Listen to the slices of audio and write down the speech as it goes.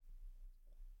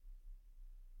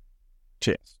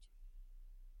Cheers.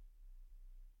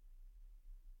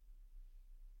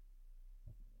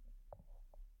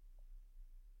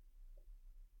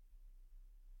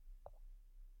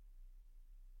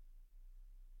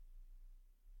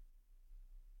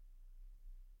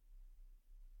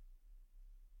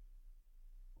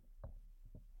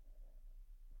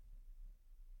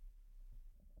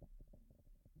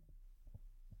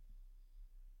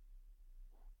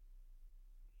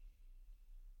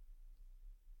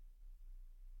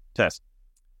 Test.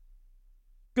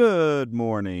 Good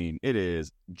morning. It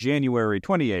is January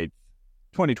 28th,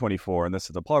 2024, and this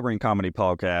is the Paul Green Comedy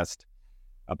PaulCast,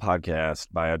 a podcast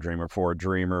by a dreamer for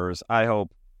dreamers. I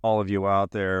hope all of you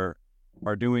out there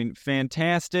are doing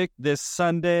fantastic this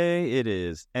Sunday. It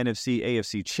is NFC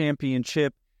AFC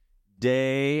Championship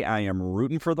Day. I am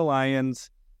rooting for the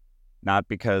Lions, not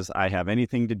because I have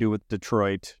anything to do with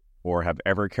Detroit or have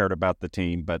ever cared about the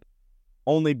team, but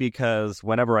only because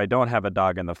whenever I don't have a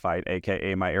dog in the fight,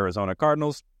 a.k.a. my Arizona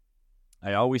Cardinals,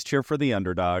 I always cheer for the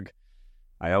underdog.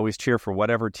 I always cheer for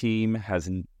whatever team has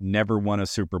never won a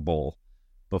Super Bowl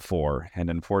before. And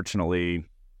unfortunately,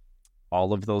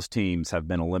 all of those teams have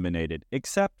been eliminated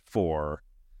except for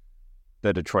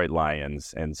the Detroit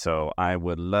Lions. And so I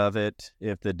would love it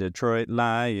if the Detroit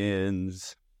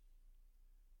Lions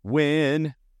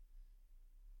win.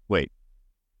 Wait,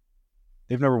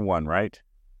 they've never won, right?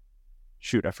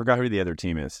 Shoot, I forgot who the other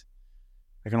team is.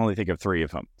 I can only think of three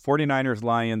of them. 49ers,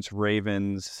 Lions,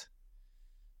 Ravens.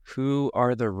 Who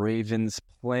are the Ravens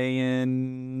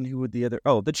playing? Who would the other...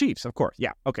 Oh, the Chiefs, of course.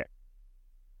 Yeah, okay.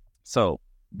 So,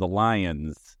 the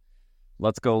Lions.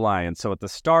 Let's go Lions. So, at the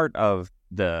start of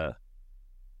the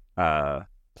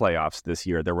playoffs this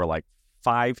year, there were like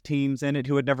 5 teams in it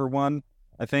who had never won,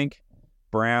 I think.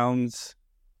 Browns,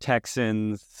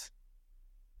 Texans,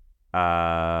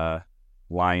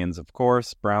 Lions, of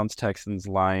course. Browns, Texans,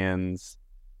 Lions.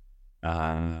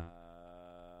 I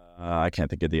can't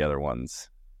think of the other ones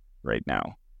right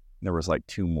now. There was like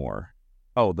 2 more.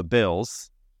 Oh, the Bills.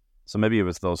 So maybe it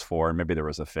was those 4. Maybe there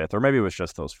was a 5th. Or maybe it was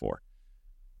just those 4.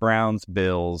 Browns,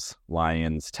 Bills,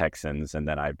 Lions, Texans. And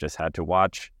then I've just had to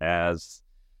watch as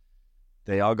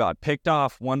they all got picked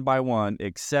off one by one,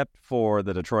 except for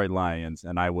the Detroit Lions.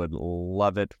 And I would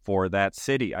love it for that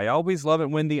city. I always love it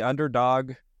when the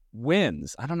underdog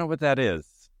wins. I don't know what that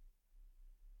is.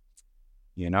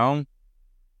 You know?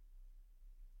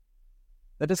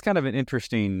 That is kind of an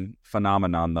interesting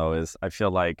phenomenon, though, is I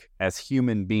feel like as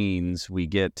human beings, we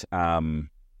get...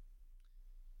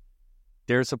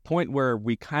 there's a point where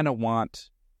we kind of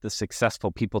want the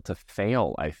successful people to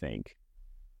fail, I think.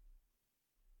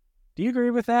 Do you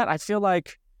agree with that? I feel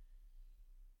like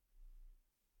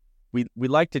we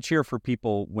like to cheer for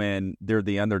people when they're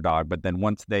the underdog, but then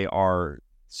once they are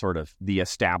sort of the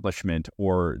establishment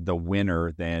or the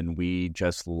winner, then we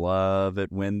just love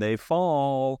it when they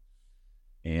fall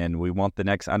and we want the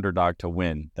next underdog to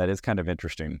win. That is kind of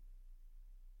interesting.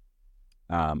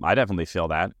 I definitely feel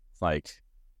that. It's like,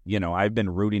 you know, I've been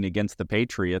rooting against the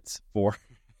Patriots for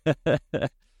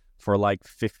for like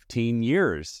 15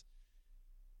 years,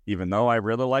 even though I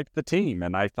really liked the team.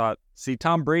 And I thought, see,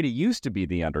 Tom Brady used to be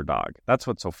the underdog. That's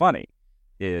what's so funny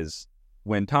is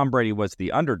when Tom Brady was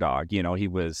the underdog, you know, he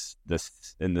was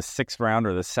in the 6th round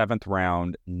or the 7th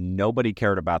round. Nobody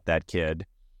cared about that kid.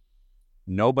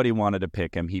 Nobody wanted to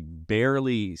pick him. He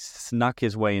barely snuck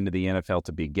his way into the NFL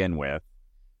to begin with,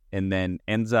 and then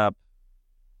ends up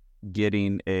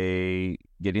getting the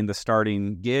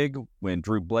starting gig when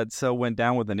Drew Bledsoe went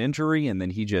down with an injury, and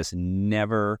then he just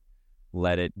never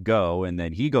let it go. And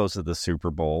then he goes to the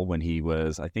Super Bowl when he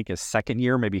was, I think, his 2nd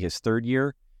year, maybe his 3rd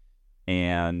year,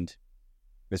 and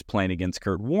is playing against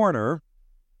Kurt Warner,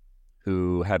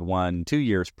 who had won 2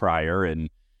 years prior and,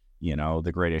 you know,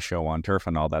 the greatest show on turf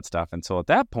and all that stuff. And so at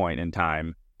that point in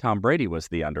time, Tom Brady was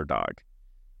the underdog.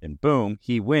 And boom,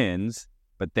 he wins,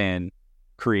 but then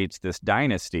creates this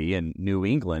dynasty in New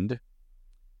England.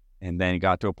 And then he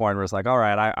got to a point where it's like, all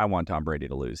right, I want Tom Brady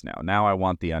to lose now. Now I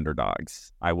want the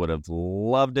underdogs. I would have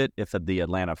loved it if the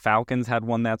Atlanta Falcons had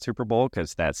won that Super Bowl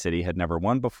because that city had never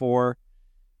won before.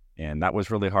 And that was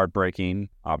really heartbreaking.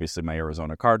 Obviously, my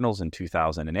Arizona Cardinals in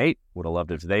 2008 would have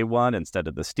loved if they won instead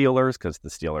of the Steelers, because the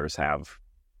Steelers have,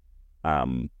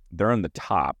 they're in the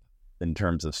top in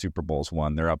terms of Super Bowls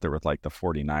won. They're up there with like the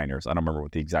 49ers. I don't remember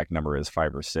what the exact number is,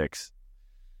 5 or 6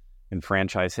 in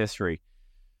franchise history.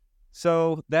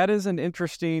 So that is an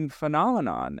interesting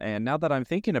phenomenon. And now that I'm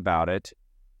thinking about it,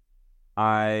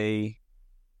 I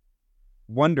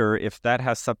wonder if that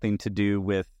has something to do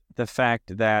with the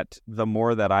fact that the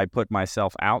more that I put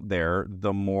myself out there,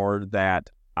 the more that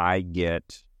I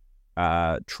get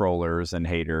trollers and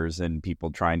haters and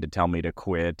people trying to tell me to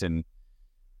quit. And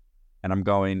I'm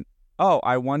going, oh,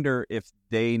 I wonder if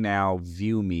they now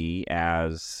view me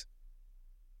as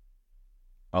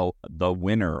the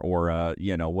winner or,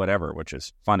 whatever, which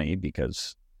is funny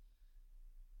because,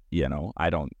 I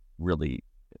don't really,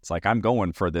 it's like I'm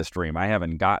going for this dream. I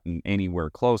haven't gotten anywhere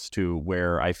close to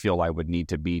where I feel I would need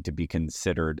to be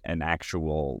considered an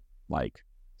actual, like,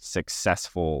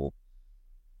 successful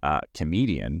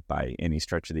comedian by any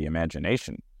stretch of the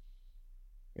imagination.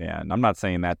 And I'm not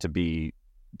saying that to be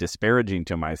disparaging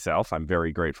to myself. I'm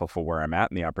very grateful for where I'm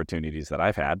at and the opportunities that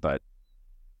I've had, but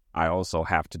I also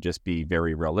have to just be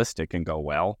very realistic and go,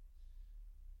 well,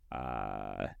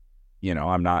 I'm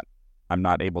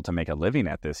not able to make a living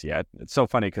at this yet. It's so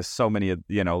funny because so many of,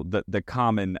 the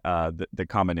common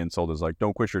insult is like,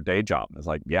 don't quit your day job. It's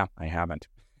like, yeah, I haven't.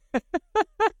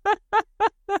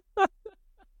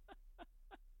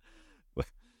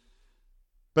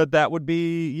 But that would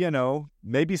be,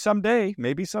 maybe someday.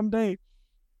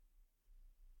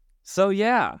 So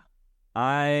yeah,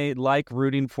 I like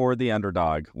rooting for the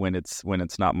underdog when it's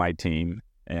not my team.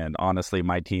 And honestly,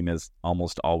 my team is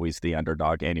almost always the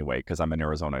underdog anyway, because I'm an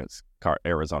Arizona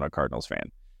Cardinals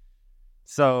fan.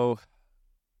 So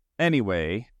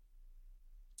anyway,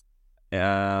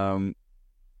 but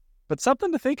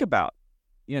something to think about,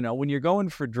 when you're going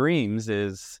for dreams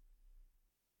is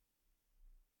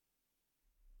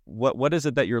what is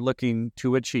it that you're looking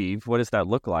to achieve? What does that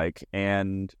look like?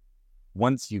 And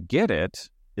once you get it,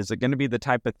 is it going to be the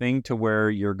type of thing to where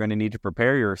you're going to need to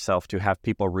prepare yourself to have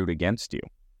people root against you?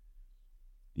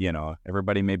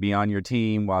 Everybody may be on your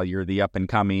team while you're the up and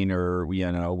coming or,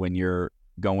 when you're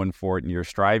going for it and you're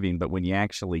striving. But when you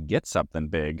actually get something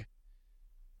big,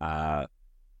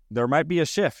 there might be a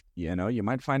shift. You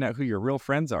might find out who your real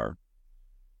friends are.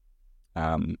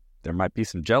 There might be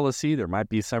some jealousy. There might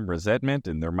be some resentment.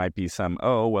 And there might be some,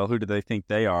 oh, well, who do they think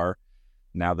they are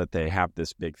now that they have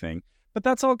this big thing? But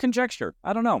that's all conjecture.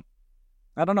 I don't know.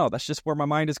 That's just where my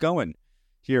mind is going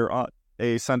here on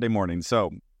a Sunday morning.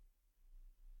 So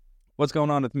what's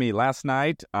going on with me? Last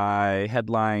night, I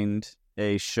headlined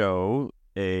a show,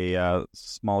 a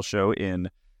small show in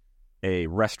a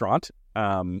restaurant.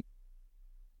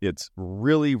 It's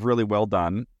really, really well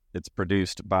done. It's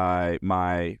produced by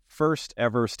my first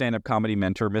ever stand-up comedy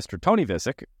mentor, Mr. Tony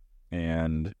Visick,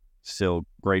 and still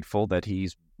grateful that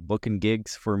he's booking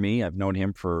gigs for me. I've known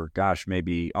him for,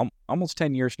 maybe almost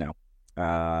 10 years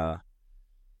now.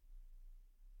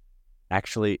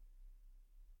 Actually,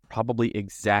 probably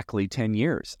exactly 10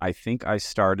 years. I think I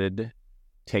started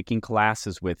taking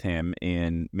classes with him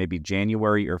in maybe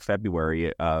January or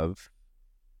February of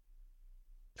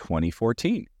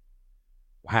 2014.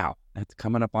 Wow, that's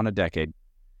coming up on a decade.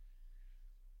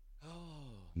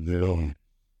 Oh, no.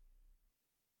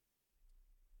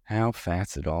 How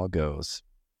fast it all goes.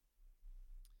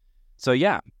 So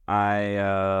yeah,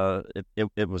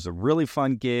 it was a really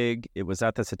fun gig. It was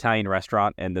at this Italian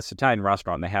restaurant, and this Italian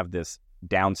restaurant, they have this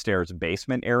downstairs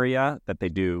basement area that they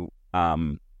do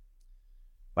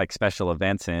like special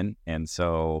events in, and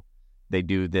so they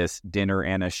do this dinner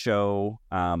and a show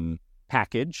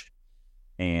package,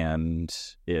 and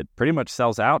it pretty much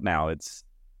sells out now. It's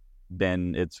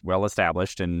well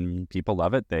established and people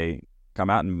love it. They come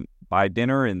out and buy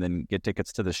dinner and then get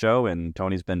tickets to the show, and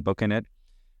Tony's been booking it.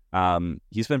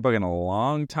 He's been booking a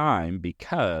long time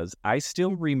because I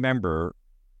still remember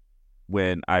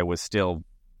when I was still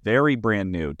very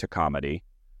brand new to comedy,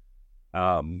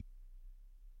 and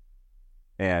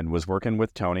was working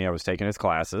with Tony. I was taking his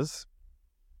classes,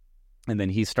 and then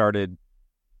he started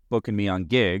booking me on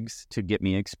gigs to get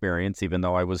me experience, even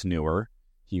though I was newer.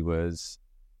 He was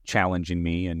challenging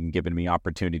me and giving me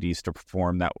opportunities to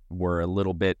perform that were a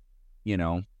little bit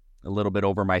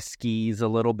over my skis a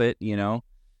little bit,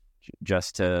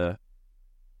 just to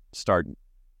start,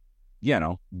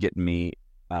 getting me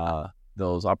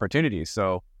those opportunities.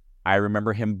 So I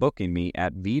remember him booking me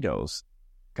at Vito's.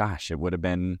 Gosh, it would have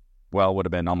been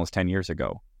almost 10 years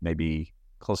ago, maybe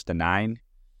close to 9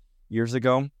 years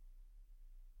ago.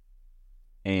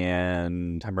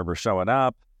 And I remember showing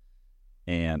up,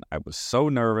 and I was so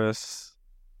nervous.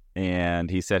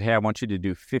 And he said, hey, I want you to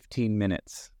do 15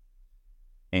 minutes.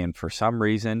 And for some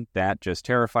reason, that just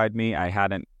terrified me. I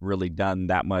hadn't really done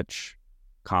that much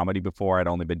comedy before. I'd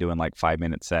only been doing like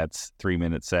 5-minute sets,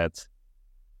 3-minute sets.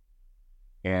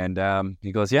 And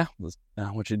he goes, yeah,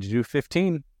 I want you to do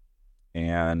 15.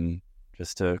 And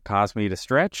just to cause me to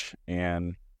stretch.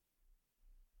 And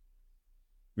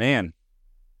man.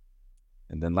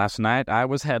 And then last night, I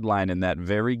was headlining that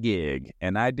very gig.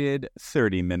 And I did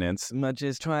 30 minutes, much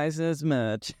as twice as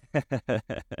much.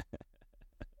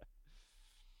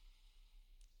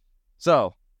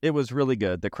 So it was really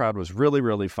good. The crowd was really,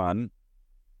 really fun.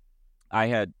 I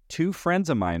had 2 friends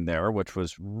of mine there, which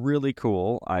was really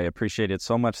cool. I appreciated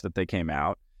so much that they came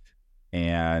out.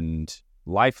 And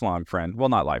lifelong friend, well,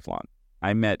 not lifelong.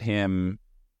 I met him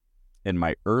in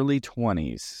my early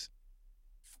 20s.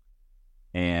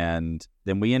 And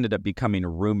then we ended up becoming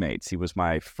roommates. He was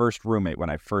my first roommate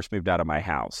when I first moved out of my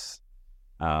house,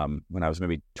 when I was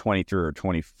maybe 23 or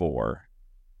 24.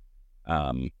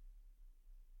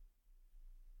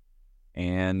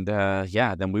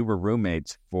 Then we were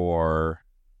roommates for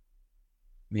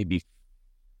maybe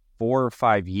 4 or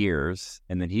 5 years.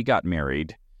 And then he got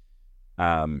married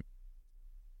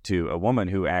to a woman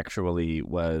who actually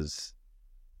was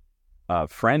a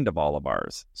friend of all of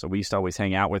ours. So we used to always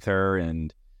hang out with her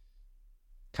and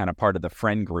kind of part of the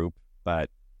friend group, but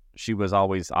she was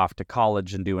always off to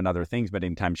college and doing other things. But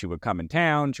anytime she would come in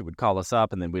town, she would call us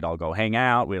up and then we'd all go hang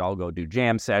out. We'd all go do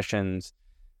jam sessions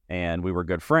and we were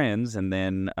good friends. And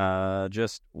then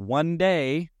just one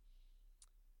day,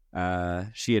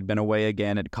 she had been away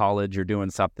again at college or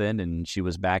doing something and she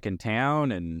was back in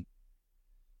town and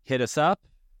hit us up.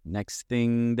 Next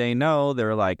thing they know,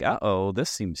 they're like, uh-oh,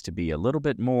 this seems to be a little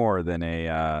bit more than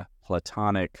a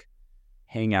platonic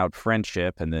hangout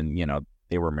friendship. And then,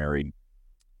 they were married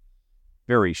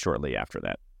very shortly after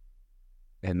that.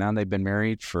 And now they've been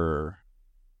married for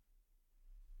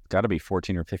got to be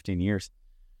 14 or 15 years.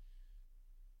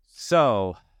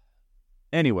 So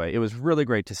anyway, it was really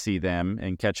great to see them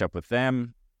and catch up with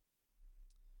them.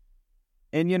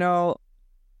 And, I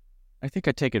think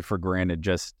I take it for granted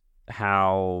just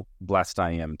how blessed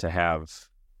I am to have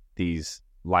these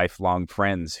lifelong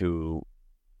friends who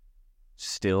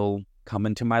still come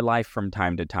into my life from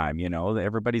time to time.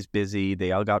 Everybody's busy.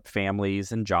 They all got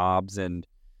families and jobs and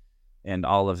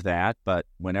all of that. But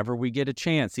whenever we get a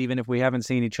chance, even if we haven't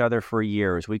seen each other for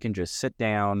years, we can just sit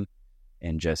down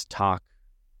and just talk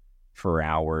for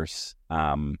hours.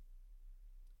 About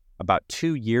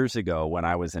 2 years ago when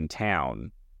I was in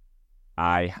town,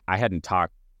 I hadn't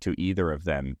talked to either of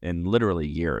them in literally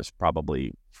years,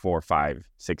 probably 4, 5,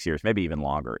 6 years, maybe even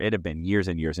longer. It had been years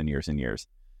and years and years and years.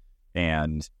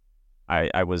 And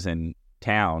I was in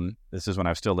town. This is when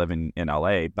I was still living in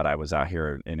LA, but I was out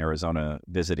here in Arizona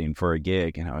visiting for a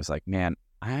gig. And I was like, man,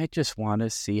 I just want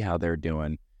to see how they're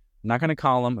doing. I'm not going to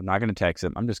call them. I'm not going to text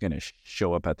them. I'm just going to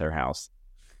show up at their house.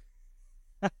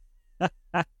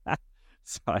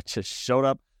 So I just showed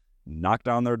up, knocked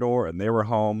on their door, and they were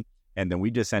home. And then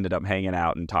we just ended up hanging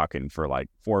out and talking for like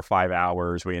 4 or 5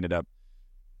 hours. We ended up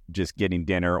just getting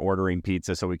dinner, ordering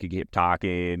pizza so we could keep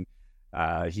talking.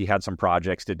 He had some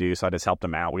projects to do, so I just helped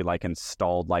him out. We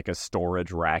installed a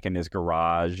storage rack in his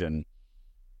garage, and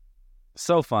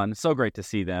so fun, so great to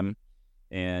see them.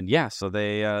 And yeah, so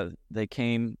they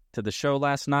came to the show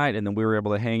last night, and then we were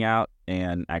able to hang out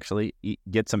and actually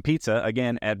get some pizza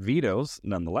again at Vito's,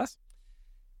 nonetheless,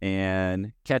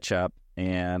 and catch up.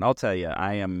 And I'll tell you,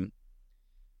 I am,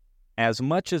 as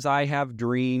much as I have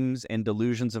dreams and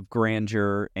delusions of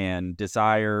grandeur and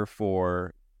desire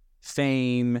for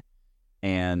fame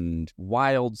and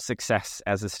wild success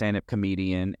as a stand-up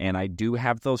comedian, and I do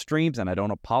have those dreams, and I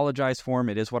don't apologize for them.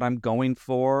 It is what I'm going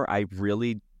for. I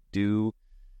really do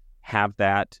have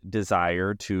that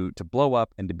desire to blow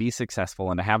up and to be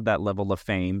successful and to have that level of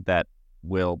fame that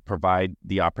will provide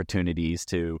the opportunities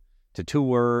to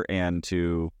tour and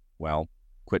to, well,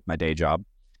 quit my day job.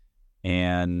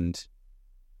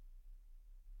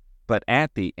 But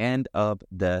at the end of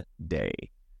the day,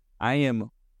 I am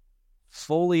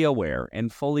fully aware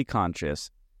and fully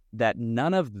conscious that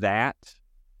none of that,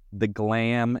 the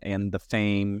glam and the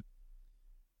fame,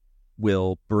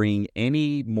 will bring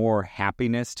any more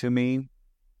happiness to me.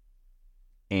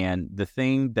 And the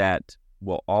thing that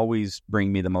will always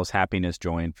bring me the most happiness,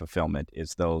 joy, and fulfillment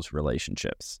is those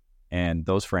relationships and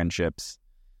those friendships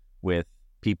with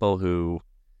people who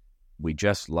we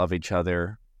just love each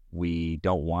other. We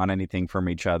don't want anything from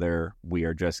each other. We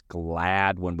are just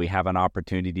glad when we have an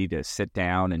opportunity to sit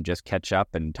down and just catch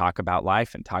up and talk about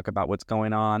life and talk about what's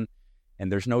going on.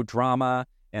 And there's no drama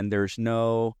and there's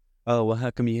no, oh, well,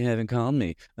 how come you haven't called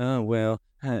me? Oh, well,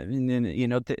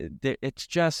 it's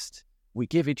just, we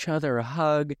give each other a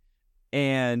hug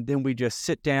and then we just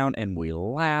sit down and we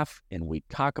laugh and we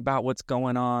talk about what's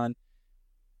going on.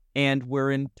 And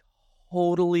we're in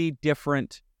totally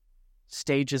different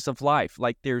stages of life.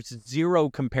 Like, there's zero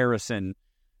comparison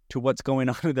to what's going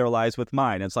on in their lives with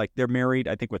mine. It's like they're married,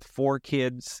 I think, with 4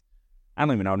 kids. I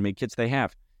don't even know how many kids they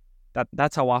have.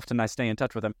 That's how often I stay in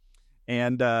touch with them.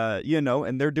 And,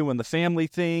 and they're doing the family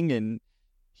thing, and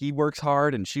he works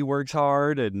hard and she works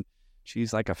hard, and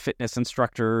she's like a fitness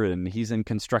instructor and he's in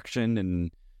construction,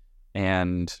 and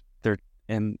and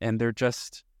they're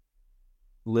just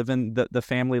living the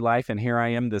family life. And here I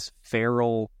am, this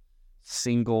feral,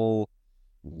 single,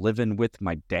 living with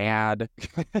my dad,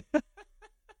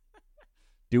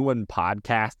 doing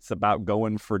podcasts about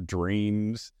going for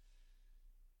dreams.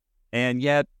 And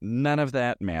yet none of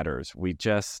that matters. We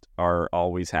just are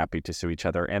always happy to see each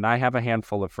other. And I have a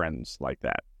handful of friends like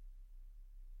that.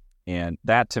 And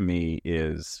that to me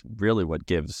is really what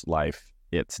gives life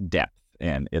its depth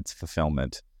and its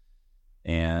fulfillment.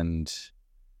 And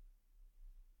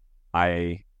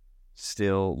I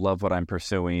still love what I'm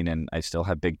pursuing, and I still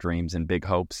have big dreams and big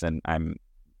hopes, and I'm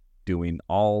doing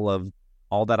all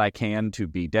that I can to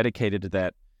be dedicated to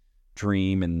that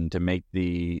dream and to make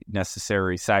the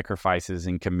necessary sacrifices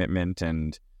and commitment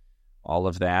and all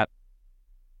of that.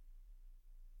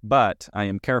 But I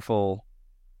am careful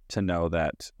to know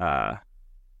that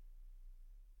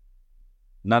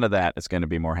none of that is going to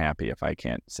be more happy if I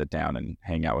can't sit down and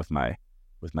hang out with my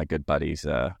good buddies,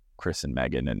 Chris and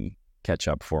Megan, and catch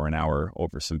up for an hour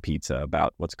over some pizza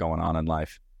about what's going on in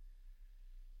life.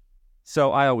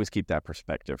 So I always keep that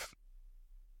perspective.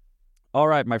 All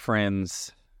right, my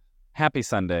friends, happy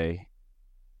Sunday.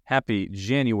 Happy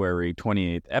January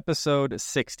 28th, episode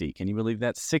 60. Can you believe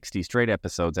that? 60 straight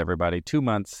episodes, everybody. 2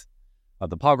 months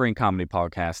of the Paul Green Comedy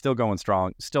Podcast. Still going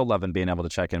strong. Still loving being able to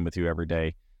check in with you every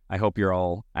day. I hope you're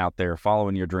all out there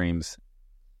following your dreams,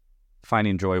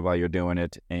 finding joy while you're doing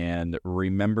it, and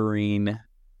remembering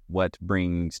what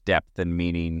brings depth and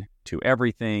meaning to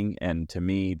everything. And to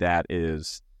me, that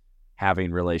is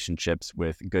having relationships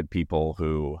with good people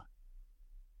who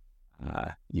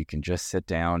you can just sit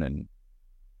down and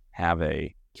have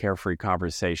a carefree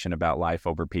conversation about life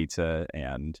over pizza.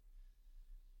 And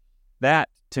that,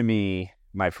 to me,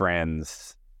 my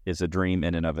friends, is a dream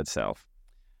in and of itself.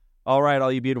 All right,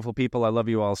 all you beautiful people, I love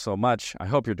you all so much. I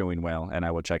hope you're doing well, and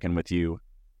I will check in with you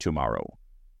tomorrow.